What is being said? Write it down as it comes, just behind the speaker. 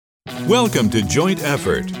Welcome to Joint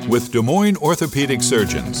Effort with Des Moines Orthopedic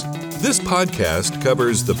Surgeons. This podcast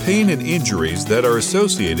covers the pain and injuries that are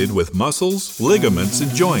associated with muscles, ligaments,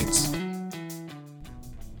 and joints.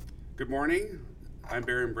 Good morning. I'm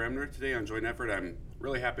Barry Bremner. Today on Joint Effort, I'm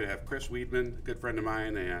really happy to have Chris Weidman, a good friend of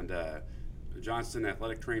mine, and Johnston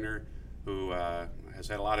athletic trainer who has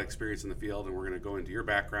had a lot of experience in the field, and we're going to go into your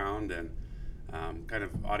background and kind of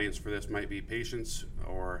audience for this might be patients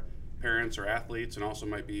or parents or athletes, and also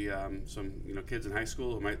might be some kids in high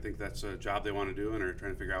school who might think that's a job they want to do and are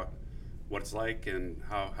trying to figure out what it's like and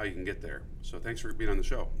how you can get there. So thanks for being on the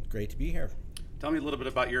show. Great to be here. Tell me a little bit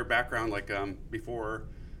about your background, like before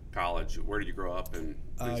college. Where did you grow up and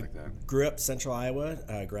things like that? Grew up Central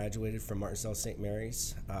Iowa, graduated from Martinsville St.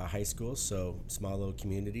 Mary's High School, so small little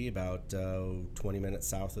community about 20 minutes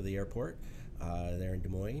south of the airport there in Des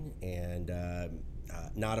Moines, and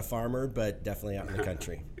not a farmer, but definitely out in the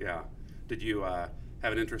country. Yeah. Did you have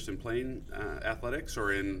an interest in playing athletics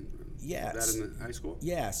or in that in the high school?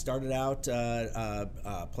 Yeah, started out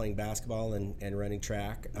playing basketball and running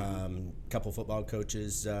track. Couple football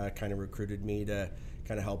coaches kind of recruited me to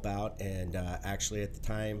kind of help out, and actually at the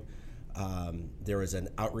time there was an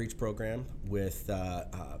outreach program with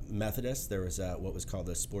Methodist. There was what was called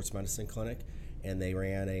a sports medicine clinic, and they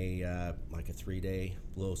ran a 3-day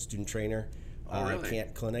little student trainer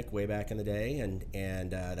camp clinic way back in the day,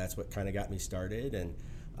 and that's what kind of got me started. And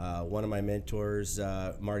one of my mentors,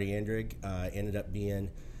 Marty Andrig, ended up being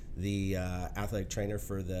the athletic trainer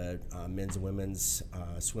for the men's and women's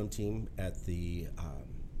swim team at the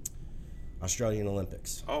Australian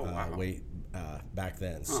Olympics. Oh, wow. Way back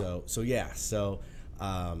then. Huh. So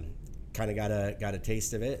kind of got a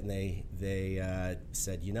taste of it, and they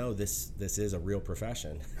said, this is a real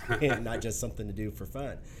profession and not just something to do for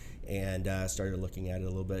fun. And started looking at it a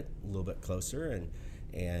little bit closer,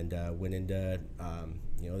 and went into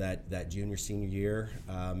that junior senior year.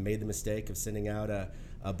 Made the mistake of sending out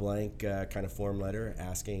a blank kind of form letter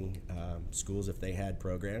asking schools if they had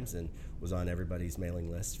programs, and was on everybody's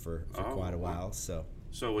mailing list for quite a while. So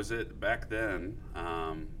was it back then?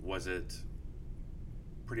 Was it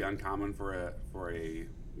pretty uncommon for a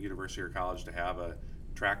university or college to have a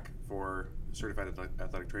track for certified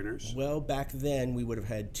athletic trainers? Well, back then we would have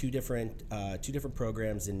had two different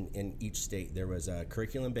programs in each state. There was a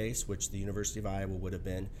curriculum base, which the University of Iowa would have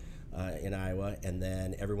been in Iowa, and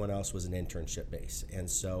then everyone else was an internship base. And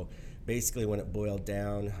so basically when it boiled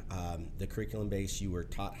down, the curriculum base, you were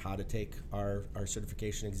taught how to take our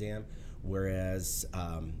certification exam, whereas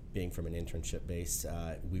being from an internship base,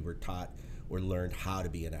 we were taught or learned how to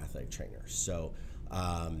be an athletic trainer. So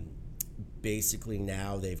basically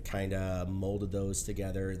now they've kind of molded those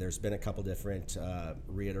together. There's been a couple different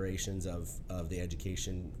reiterations of the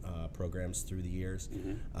education programs through the years.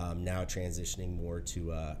 Now transitioning more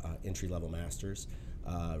to entry-level masters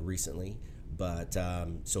recently. But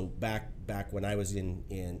so back when I was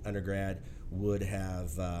in undergrad, would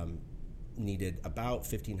have needed about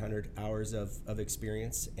 1,500 hours of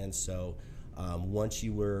experience. And so once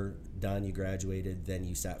you were done, you graduated, then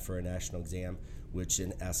you sat for a national exam, which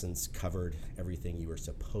in essence covered everything you were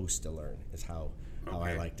supposed to learn, is how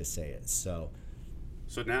I like to say it. So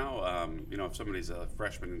now, if somebody's a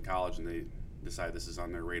freshman in college and they decide this is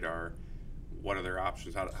on their radar, what are their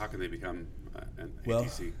options? How can they become an ATC? Well,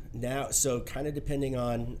 now, so kind of depending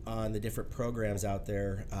on the different programs out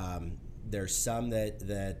there, there's some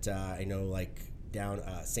that I know, like down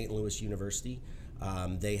St. Louis University.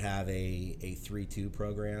 They have a 3-2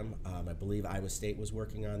 program. I believe Iowa State was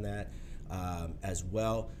working on that as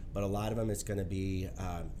well. But a lot of them, it's going to be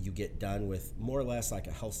you get done with more or less like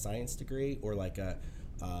a health science degree, or like a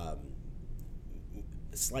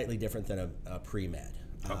slightly different than a pre-med.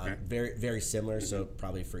 Very, very similar, so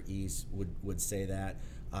probably for ease would say that.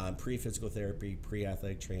 Pre-physical therapy,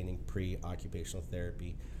 pre-athletic training, pre-occupational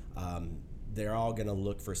therapy. They're all going to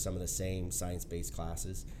look for some of the same science-based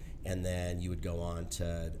classes. And then you would go on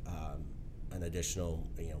to an additional,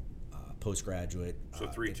 postgraduate. So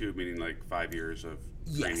 3-2 meaning like 5 years of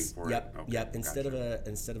training for it. Yep. Instead of a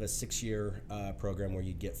 6-year program where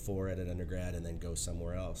you'd get 4 at an undergrad and then go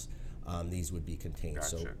somewhere else, these would be contained.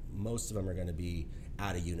 Gotcha. So most of them are going to be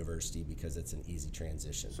out of university because it's an easy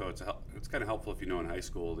transition. So it's kind of helpful if you know in high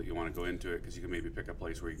school that you want to go into it, because you can maybe pick a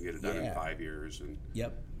place where you can get it done in 5 years and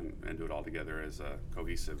do it all together as a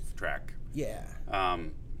cohesive track. Yeah.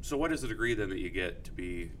 So what is the degree then that you get to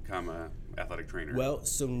become an athletic trainer? Well,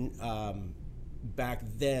 so back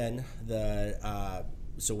then,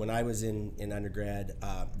 so when I was in undergrad,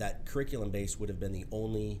 that curriculum base would have been the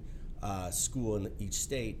only school in each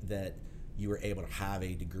state that you were able to have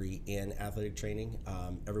a degree in athletic training.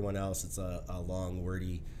 Everyone else, it's a long,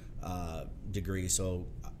 wordy degree. So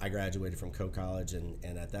I graduated from Coe College, and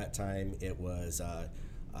at that time it was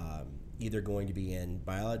either going to be in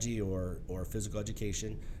biology or physical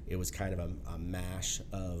education. It was kind of a mash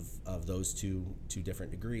of those two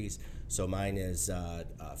different degrees. So mine is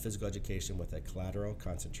physical education with a collateral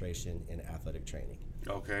concentration in athletic training.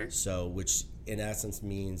 Okay. So, which in essence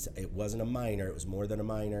means it wasn't a minor, it was more than a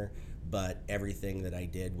minor, but everything that I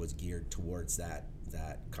did was geared towards that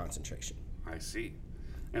concentration. I see.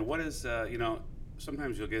 And what is,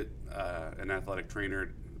 sometimes you'll get an athletic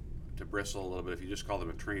trainer to bristle a little bit if you just call them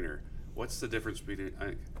a trainer. What's the difference between,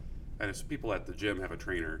 and some people at the gym have a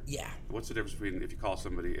trainer. Yeah. What's the difference between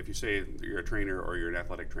if you say you're a trainer or you're an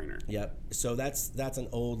athletic trainer? Yep. So that's an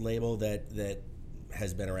old label that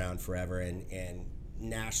has been around forever, and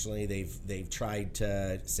nationally they've tried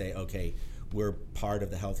to say, okay, we're part of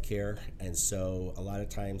the healthcare, and so a lot of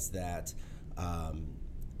times that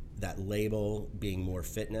label being more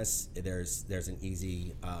fitness, there's an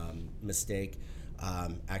easy mistake.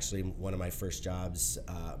 Actually, one of my first jobs,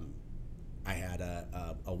 I had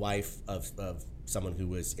a wife of someone who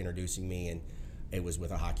was introducing me, and it was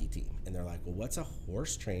with a hockey team, and they're like, well, what's a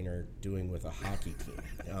horse trainer doing with a hockey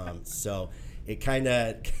team? So it kind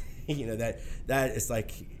of, that is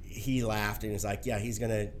like, he laughed and he's like, yeah, he's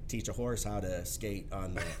going to teach a horse how to skate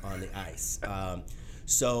on the ice.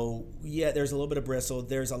 So yeah, there's a little bit of bristle.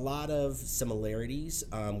 There's a lot of similarities.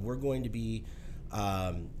 We're going to be,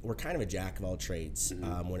 we're kind of a jack of all trades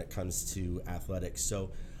when it comes to athletics.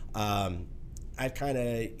 So I've kind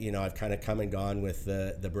of come and gone with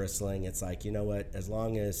the bristling. It's like, you know what, as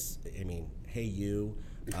long as, hey, you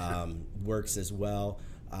works as well.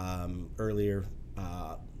 Earlier,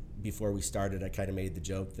 before we started, I kind of made the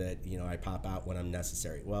joke that, I pop out when I'm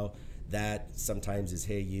necessary. Well, that sometimes is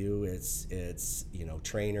hey, you. It's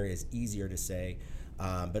trainer is easier to say.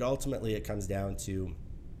 But ultimately it comes down to,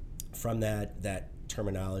 from that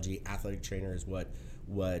terminology, athletic trainer is what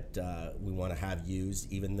we want to have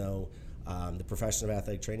used, even though the profession of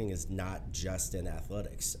athletic training is not just in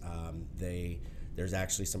athletics. There's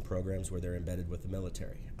actually some programs where they're embedded with the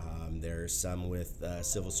military. There's some with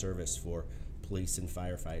civil service for police and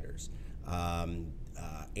firefighters.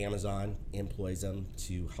 Amazon employs them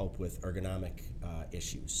to help with ergonomic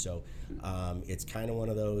issues. So it's kind of one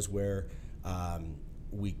of those where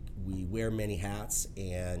we wear many hats,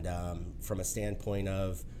 and from a standpoint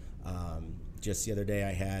of just the other day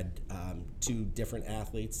I had two different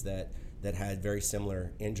athletes that had very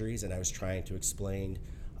similar injuries, and I was trying to explain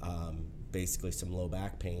basically some low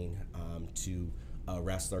back pain to a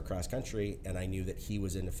wrestler cross country, and I knew that he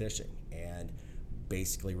was into fishing, and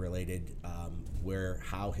basically related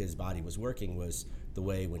how his body was working was the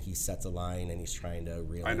way when he sets a line and he's trying to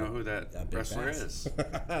reel. I know who that wrestler is.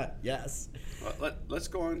 Yes. Well, let's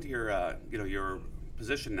go on to your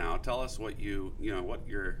position now. Tell us what what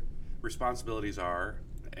your responsibilities are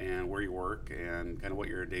and where you work and kind of what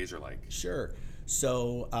your days are like. Sure.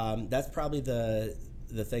 So that's probably the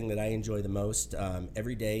thing that I enjoy the most.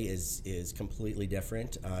 Every day is completely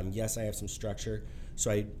different. Yes, I have some structure.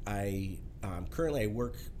 So I currently I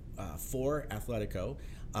work for Athletico.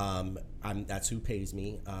 That's who pays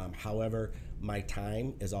me. However, my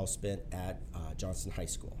time is all spent at Johnston High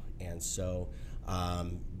School, and so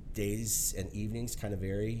days and evenings kind of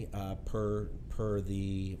vary per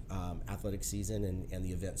the athletic season and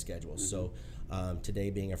the event schedule. Mm-hmm. So today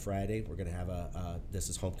being a Friday, we're going to have this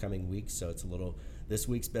is homecoming week, so it's this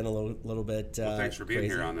week's been a little bit well, thanks for being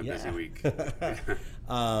crazy. Here on a busy week.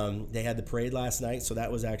 They had the parade last night, so that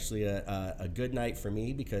was actually a good night for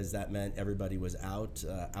me, because that meant everybody was out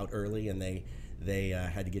early, and they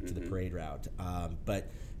had to get to the parade route. But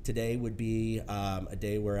today would be a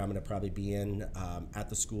day where I'm going to probably be at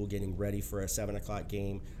the school getting ready for a 7 o'clock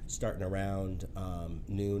game, starting around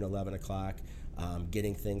noon, 11 o'clock,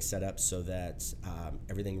 getting things set up so that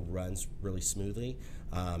everything runs really smoothly.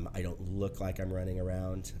 I don't look like I'm running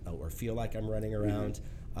around or feel like I'm running around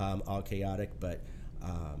all chaotic, but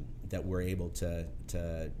that we're able to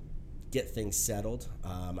get things settled.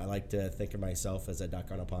 I like to think of myself as a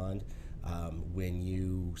duck on a pond. When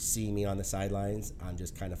you see me on the sidelines, I'm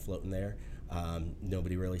just kind of floating there.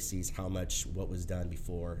 Nobody really sees what was done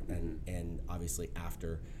before and obviously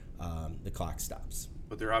after the clock stops.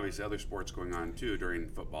 But there are obviously other sports going on too during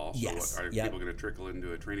football. So yes. Are people going to trickle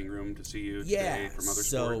into a training room to see you today from other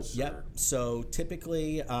sports? Yep. Or? So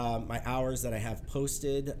typically my hours that I have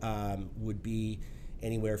posted would be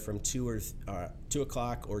anywhere from 2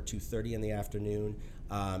 o'clock or 2:30 in the afternoon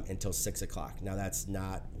until 6 o'clock. Now that's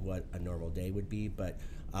not what a normal day would be, but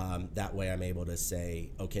that way I'm able to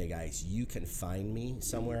say, okay guys, you can find me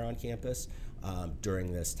somewhere on campus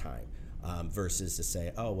during this time. versus to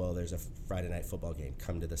say, oh, well, there's a Friday night football game,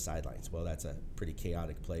 come to the sidelines. Well, that's a pretty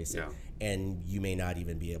chaotic place, and you may not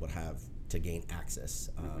even be able to gain access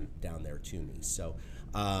down there to me. So,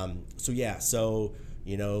 I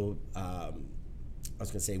was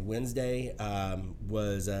going to say Wednesday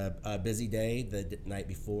was a busy day. The night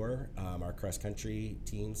before, our cross-country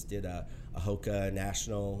teams did a HOCA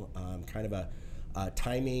national kind of a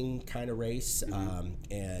timing kind of race,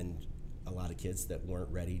 and a lot of kids that weren't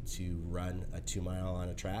ready to run a 2 mile on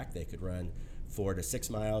a track. They could run 4 to 6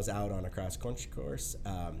 miles out on a cross-country course,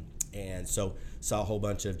 and so saw a whole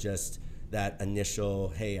bunch of just that initial,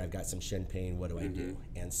 hey, I've got some shin pain, what do I do?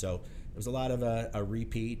 And so it was a lot of a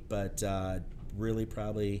repeat, but really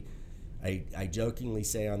probably, I jokingly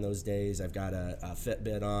say on those days I've got a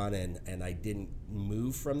Fitbit on and I didn't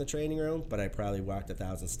move from the training room, but I probably walked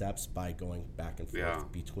 1,000 steps by going back and forth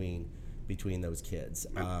between those kids.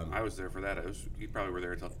 I was there for that. You probably were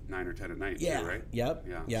there until 9 or 10 at night too, right? Yep.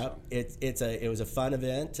 So. It was a fun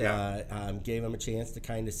event. Gave them a chance to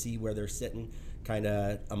kind of see where they're sitting, kind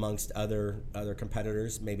of amongst other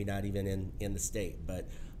competitors, maybe not even in the state, but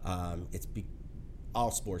all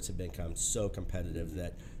sports have become so competitive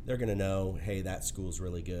that they're going to know, hey, that school's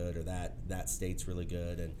really good, or that state's really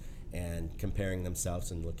good, and comparing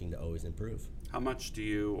themselves and looking to always improve. How much do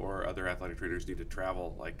you or other athletic trainers need to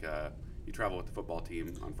travel? Like you travel with the football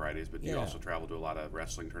team on Fridays, but do you also travel to a lot of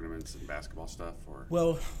wrestling tournaments and basketball stuff? Or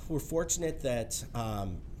well, we're fortunate that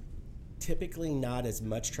typically not as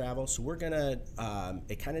much travel, so we're gonna.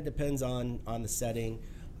 It kind of depends on the setting.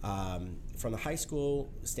 From the high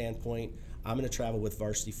school standpoint, I'm going to travel with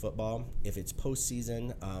varsity football. If it's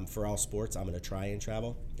postseason for all sports, I'm going to try and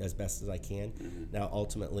travel as best as I can. Now,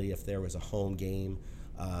 ultimately, if there was a home game,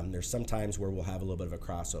 there's some times where we'll have a little bit of a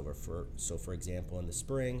crossover. For example, in the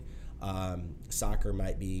spring, soccer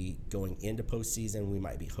might be going into postseason. We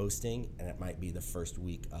might be hosting, and it might be the first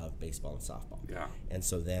week of baseball and softball. Yeah. And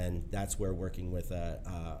so then that's where working with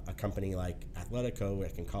a company like Athletico, I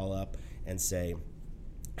can call up and say,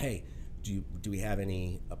 hey, do we have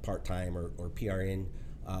any part-time or PRN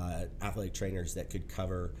athletic trainers that could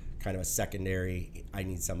cover kind of a secondary, I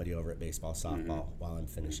need somebody over at baseball, softball while I'm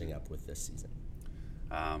finishing up with this season?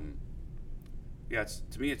 To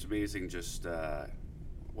me it's amazing just how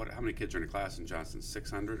many kids are in a class in Johnston?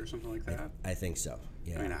 600 or something like that? I think so,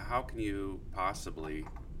 yeah. I mean, how can you possibly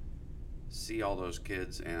see all those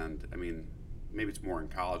kids? And I mean, maybe it's more in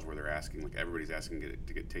college where they're asking, like everybody's asking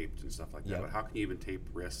to get taped and stuff like that. But how can you even tape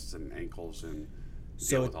wrists and ankles and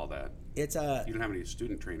deal with all that? You don't have any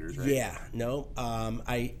student trainers, right? Yeah, no.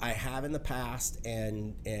 I have in the past,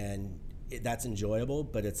 and that's enjoyable,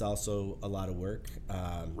 but it's also a lot of work.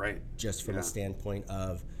 Right. Just from a standpoint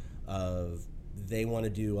of they want to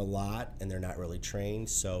do a lot and they're not really trained.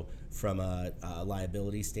 So from a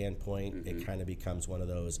liability standpoint, it kind of becomes one of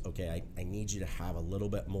those. Okay, I need you to have a little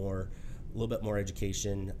bit more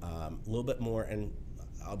education, a little bit more, and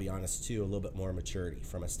I'll be honest too, a little bit more maturity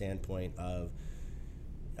from a standpoint of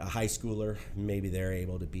a high schooler. Maybe they're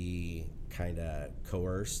able to be kind of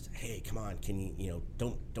coerced. Hey, come on, can you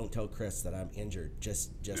don't tell Chris that I'm injured.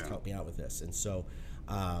 Just help me out with this. And so,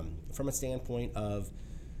 from a standpoint of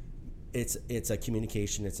it's a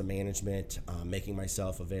communication, it's a management, making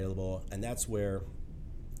myself available, and that's where.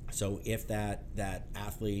 So if that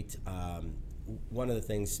athlete, one of the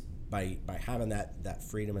things. By having that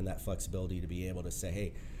freedom and that flexibility to be able to say,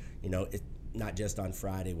 hey, it's not just on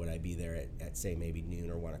Friday would I be there at say maybe noon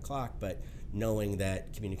or 1 o'clock, but knowing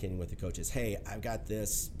that, communicating with the coaches, hey, I've got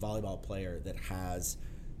this volleyball player that has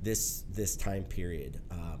this time period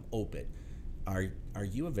open. Are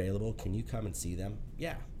you available? Can you come and see them?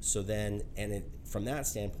 Yeah. So then, from that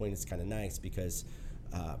standpoint, it's kind of nice because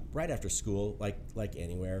right after school, like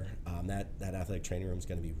anywhere, that athletic training room is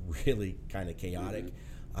going to be really kind of chaotic.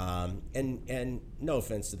 And no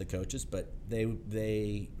offense to the coaches, but they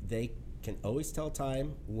can always tell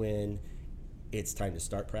time when it's time to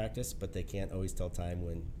start practice, but they can't always tell time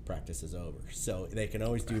when practice is over. So they can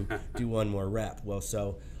always do one more rep. Well,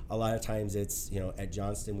 so a lot of times it's, at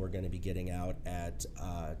Johnston, we're going to be getting out at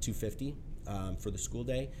 2:50 for the school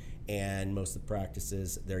day. And most of the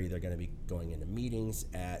practices, they're either going to be going into meetings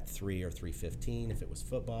at 3 or 3:15 if it was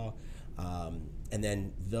football. And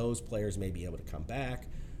then those players may be able to come back.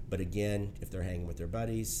 But again, if they're hanging with their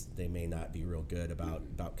buddies, they may not be real good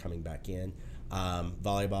about coming back in.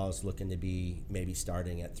 Volleyball is looking to be maybe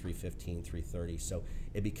starting at 3:15, 3:30. So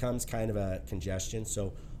it becomes kind of a congestion.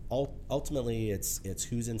 So ultimately, it's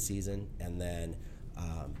who's in season, and then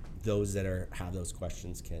those that have those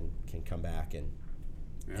questions can come back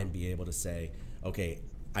and be able to say, okay,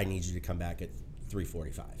 I need you to come back at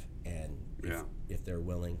 3:45. And if they're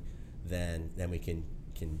willing, then we can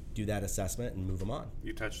do that assessment and move them on.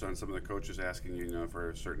 You touched on some of the coaches asking you,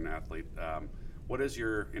 for a certain athlete. What is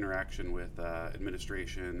your interaction with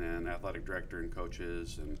administration and athletic director and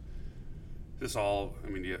coaches? And this all,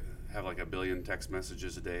 do you have like a billion text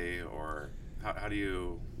messages a day, or how do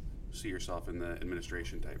you see yourself in the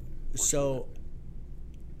administration type? So,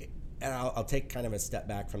 and I'll take kind of a step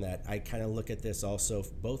back from that. I kind of look at this also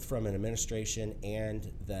both from an administration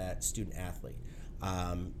and the student athlete.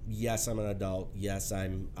 Yes, I'm an adult. Yes,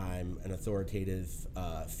 I'm an authoritative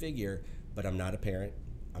figure, but I'm not a parent.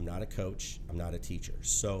 I'm not a coach. I'm not a teacher.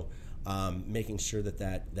 So making sure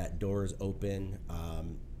that door is open,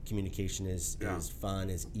 communication is fun,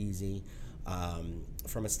 is easy.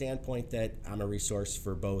 From a standpoint that I'm a resource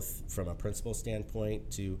for both, from a principal standpoint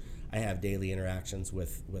to I have daily interactions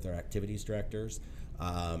with our activities directors,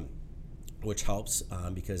 which helps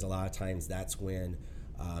because a lot of times that's when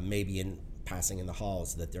maybe in passing in the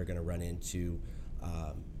halls that they're going to run into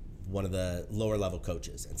one of the lower level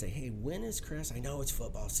coaches and say, hey, when is Chris? I know it's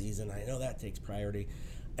football season. I know that takes priority.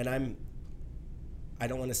 And I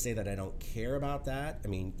don't want to say that I don't care about that.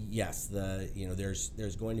 Yes,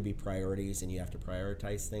 there's going to be priorities and you have to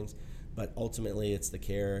prioritize things, but ultimately it's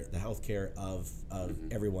the health care of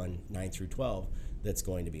everyone 9 through 12 that's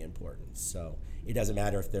going to be important. So it doesn't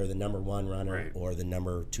matter if they're the number 1 runner or the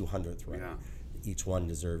number 200th runner. Yeah. Each one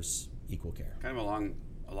deserves equal care. Kind of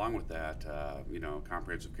along with that,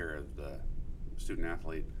 comprehensive care of the student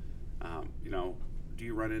athlete. Do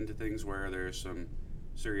you run into things where there's some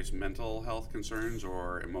serious mental health concerns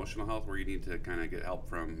or emotional health where you need to kind of get help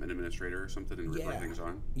from an administrator or something and refer things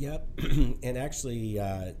on? Yep. And actually,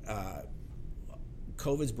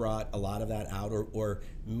 COVID's brought a lot of that out or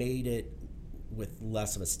made it with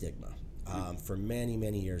less of a stigma. For many,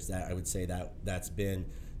 many years, that I would say that's been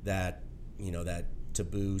that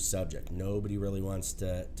taboo subject. Nobody really wants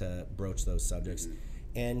to broach those subjects. Mm-hmm.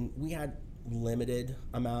 And we had limited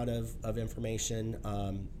amount of information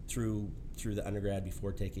through the undergrad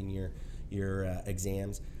before taking your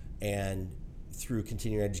exams, and through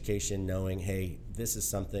continuing education, knowing, hey,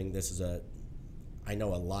 I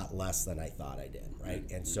know a lot less than I thought I did, right?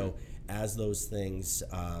 And so as those things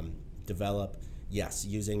develop, yes,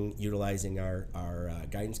 utilizing our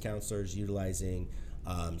guidance counselors, utilizing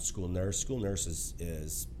school nurse. School nurse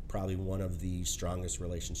is probably one of the strongest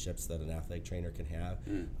relationships that an athletic trainer can have,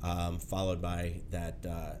 followed by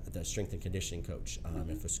the strength and conditioning coach.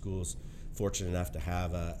 If a school's fortunate enough to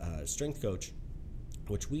have a strength coach,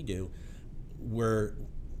 which we do,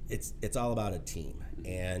 it's all about a team,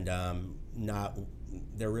 and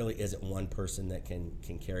there really isn't one person that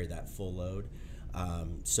can carry that full load.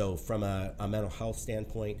 So from a mental health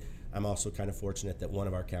standpoint, I'm also kind of fortunate that one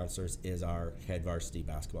of our counselors is our head varsity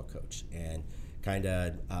basketball coach, and kind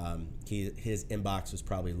of his inbox was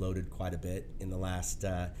probably loaded quite a bit in the last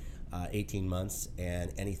 18 months,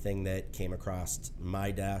 and anything that came across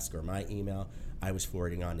my desk or my email, I was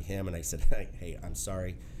forwarding on to him, and I said, hey, I'm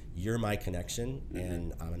sorry, you're my connection,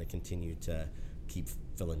 and I'm going to continue to keep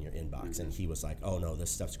filling your inbox. And he was like, oh no, this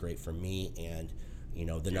stuff's great for me and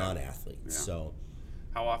the non-athletes. Yeah. So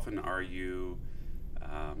how often are you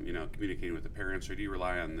communicating with the parents, or do you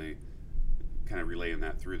rely on the kind of relaying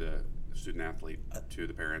that through the student athlete to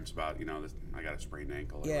the parents about I got a sprained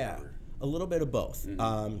ankle or whatever? A little bit of both.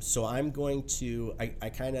 So I'm going to I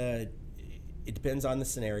kind of, it depends on the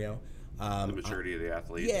scenario, the maturity of the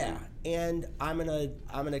athlete. And I'm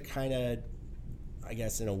gonna kind of, I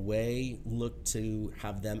guess in a way, look to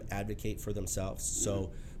have them advocate for themselves.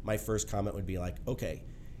 So my first comment would be like, okay,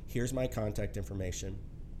 here's my contact information.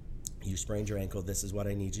 You sprained your ankle. This is what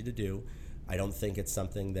I need you to do. I don't think it's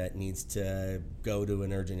something that needs to go to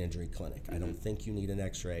an urgent injury clinic. I don't think you need an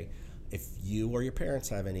x-ray. If you or your parents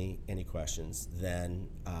have any questions, then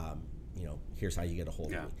here's how you get a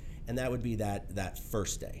hold of me. And that would be that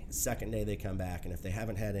first day. Second day they come back, and if they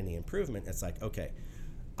haven't had any improvement, it's like, okay,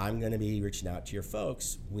 I'm going to be reaching out to your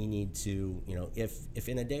folks. We need to, if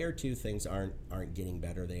in a day or two things aren't getting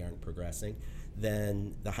better, they aren't progressing,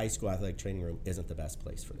 then the high school athletic training room isn't the best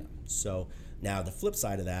place for them. So now the flip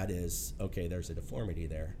side of that is, okay, there's a deformity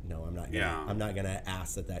there. No, I'm not going to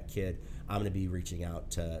ask that kid. I'm going to be reaching out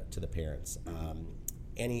to the parents.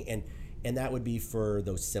 And that would be for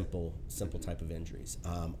those simple type of injuries.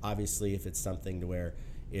 Obviously, if it's something to where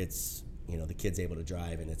it's, the kid's able to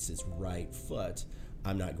drive and it's his right foot,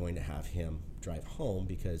 I'm not going to have him drive home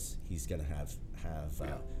because he's going to have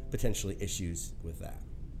potentially issues with that.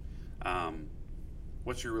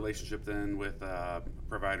 What's your relationship then with a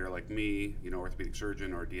provider like me, orthopedic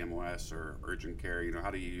surgeon or DMOS or urgent care? How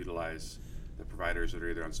do you utilize the providers that are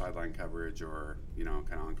either on sideline coverage or, you know,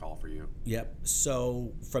 kind of on call for you? Yep.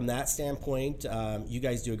 So from that standpoint, you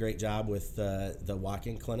guys do a great job with the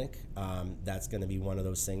walk-in clinic. That's going to be one of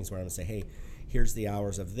those things where I'm going to say, hey, here's the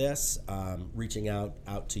hours of this. Reaching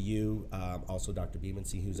out to you, also Dr.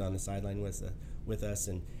 Beemancy, who's on the sideline with us,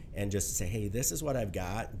 and just to say, hey, this is what I've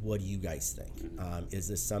got. What do you guys think? Is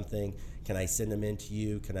this something? Can I send them in to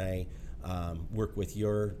you? Can I work with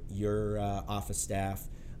your office staff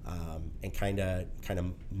and kind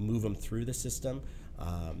of move them through the system?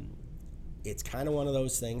 It's kind of one of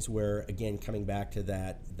those things where, again, coming back to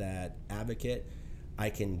that advocate, I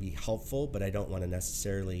can be helpful, but I don't want to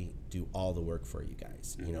necessarily do all the work for you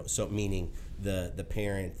guys. You know, so meaning the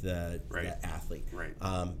parent, the athlete,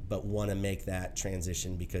 but want to make that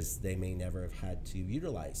transition because they may never have had to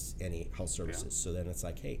utilize any health services. Yeah. So then it's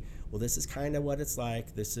like, hey, well, this is kind of what it's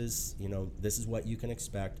like. This is what you can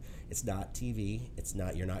expect. It's not TV. It's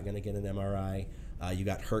not. You're not going to get an MRI. You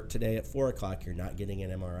got hurt today at 4:00. You're not getting an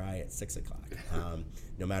MRI at 6:00.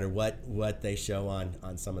 No matter what they show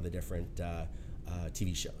on some of the different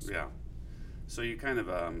TV shows. Yeah. So you kind of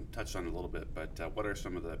touched on it a little bit, but what are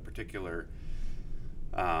some of the particular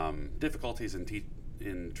difficulties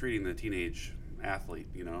in treating the teenage athlete?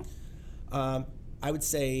 You know, I would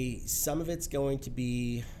say some of it's going to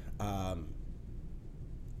be.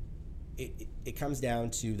 It comes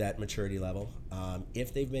down to that maturity level.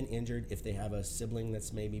 If they've been injured, if they have a sibling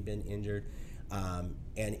that's maybe been injured, and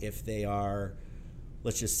if they are,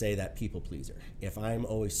 let's just say, that people pleaser. If I'm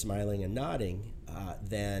always smiling and nodding,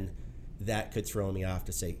 then that could throw me off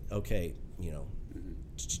to say, okay, you know,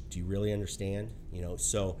 do you really understand? You know,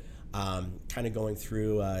 so kind of going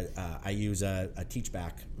through, I use a teach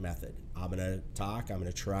back method. I'm going to talk, I'm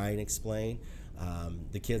going to try and explain.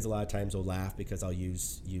 The kids a lot of times will laugh because I'll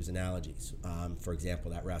use analogies. For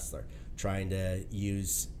example, that wrestler trying to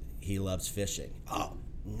use, he loves fishing. Oh,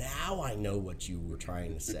 now I know what you were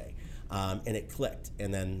trying to say. And it clicked.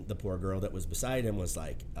 And then the poor girl that was beside him was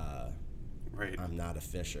like, I'm not a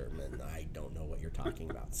fisherman. I don't know what you're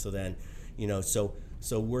talking about. So then, you know, so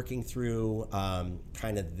working through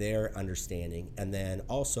kind of their understanding, and then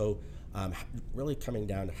also really coming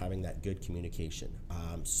down to having that good communication.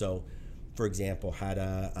 So, for example, had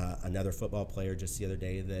another football player just the other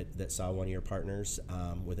day that saw one of your partners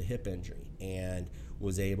with a hip injury and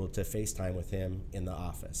was able to FaceTime with him in the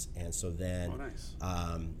office. And so then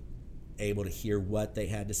able to hear what they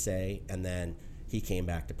had to say, and then he came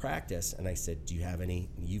back to practice, and I said,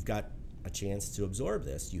 you've got a chance to absorb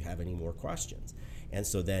this. Do you have any more questions? And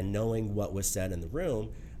so then knowing what was said in the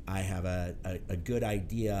room, I have a good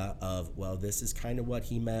idea of, well, this is kind of what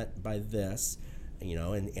he meant by this, you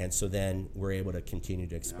know, and so then we're able to continue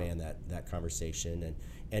to expand that conversation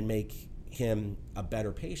and make him a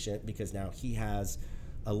better patient, because now he has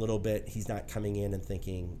a little bit, he's not coming in and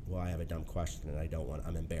thinking, well, I have a dumb question and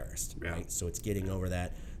I'm embarrassed, right? So it's getting over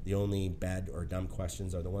that. The only bad or dumb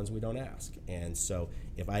questions are the ones we don't ask. And so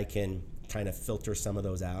if I can kind of filter some of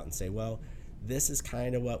those out and say, well, this is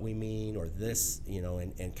kind of what we mean, or this, you know,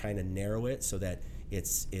 and kind of narrow it so that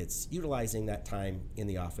it's utilizing that time in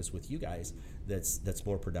the office with you guys that's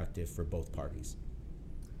more productive for both parties.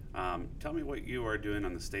 Tell me what you are doing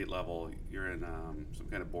on the state level. You're in some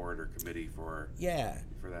kind of board or committee for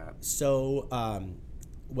that. So,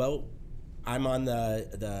 well, I'm on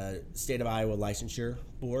the State of Iowa Licensure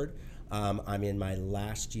Board. I'm in my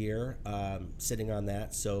last year sitting on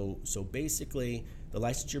that. So basically, the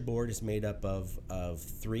Licensure Board is made up of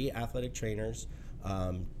 3 athletic trainers,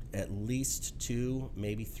 at least 2,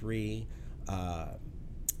 maybe 3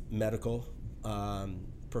 medical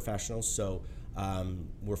professionals. So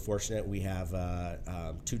we're fortunate. We have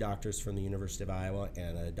 2 doctors from the University of Iowa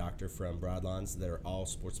and a doctor from Broadlawns that are all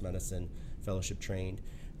sports medicine fellowship trained.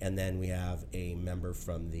 And then we have a member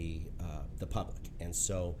from the public. And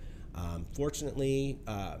so, fortunately,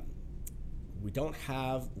 we don't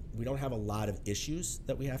have a lot of issues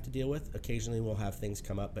that we have to deal with. Occasionally, we'll have things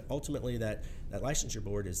come up, but ultimately, that licensure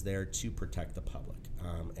board is there to protect the public.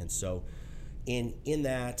 And so, in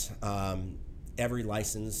that, every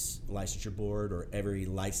licensure board or every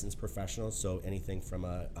licensed professional, so anything from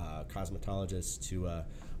a cosmetologist to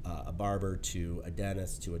a barber to a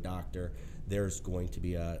dentist to a doctor, there's going to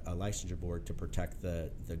be a licensure board to protect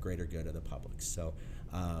the greater good of the public. So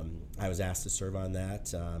I was asked to serve on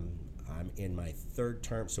that. I'm in my 3rd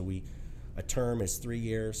term, so a term is 3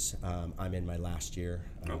 years. I'm in my last year,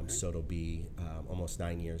 so it'll be almost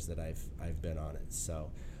 9 years that I've been on it.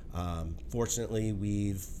 So fortunately,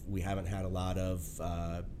 we haven't had a lot of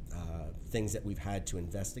things that we've had to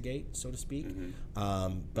investigate, so to speak.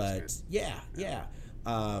 But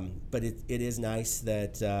But it is nice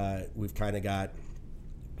that we've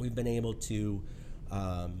been able to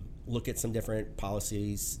look at some different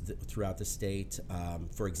policies throughout the state.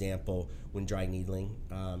 For example, when dry needling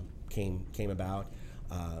came about,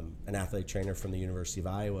 an athletic trainer from the University of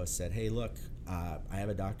Iowa said, "Hey, look, I have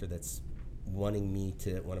a doctor that's one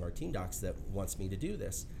of our team docs that wants me to do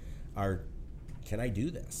this. Can I do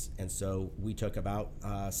this?" And so we took about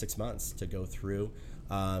 6 months to go through,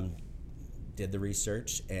 did the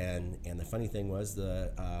research, and the funny thing was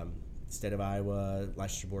the State of Iowa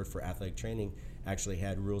Licensure Board for Athletic Training actually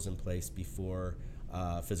had rules in place before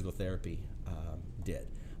physical therapy did.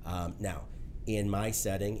 Now, in my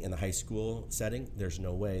setting, in the high school setting, there's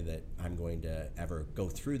no way that I'm going to ever go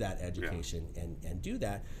through that education and do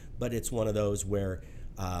that. But it's one of those where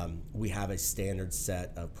we have a standard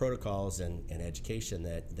set of protocols and education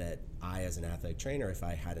that I, as an athletic trainer, if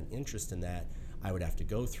I had an interest in that, I would have to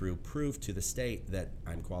go through, prove to the state that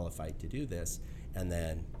I'm qualified to do this, and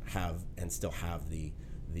then still have the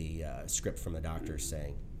script from the doctor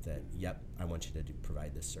saying that, yep, I want you to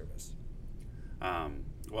provide this service.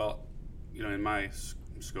 Well, in my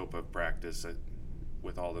scope of practice,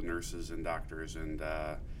 with all the nurses and doctors and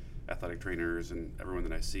athletic trainers and everyone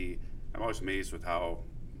that I see, I'm always amazed with how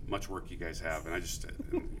much work you guys have. And I just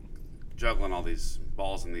juggling all these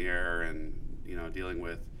balls in the air and, dealing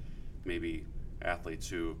with maybe athletes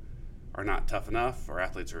who are not tough enough, or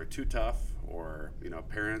athletes who are too tough, or,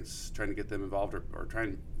 parents trying to get them involved, or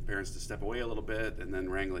trying parents to step away a little bit, and then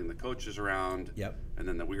wrangling the coaches around, and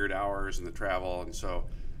then the weird hours and the travel. And so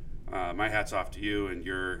my hat's off to you and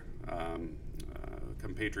your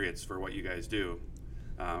compatriots for what you guys do.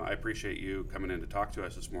 I appreciate you coming in to talk to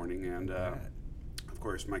us this morning. And of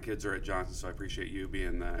course, my kids are at Johnson, so I appreciate you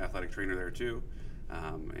being the athletic trainer there too.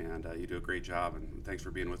 And you do a great job, and thanks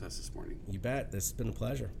for being with us this morning. You bet. This has been a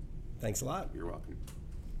pleasure. Thanks a lot. You're welcome.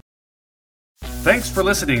 Thanks for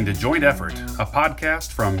listening to Joint Effort, a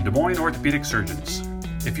podcast from Des Moines Orthopedic Surgeons.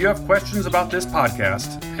 If you have questions about this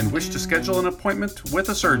podcast and wish to schedule an appointment with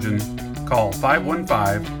a surgeon, call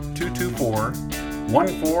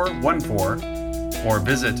 515-224-1414 or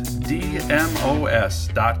visit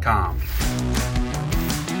dmos.com.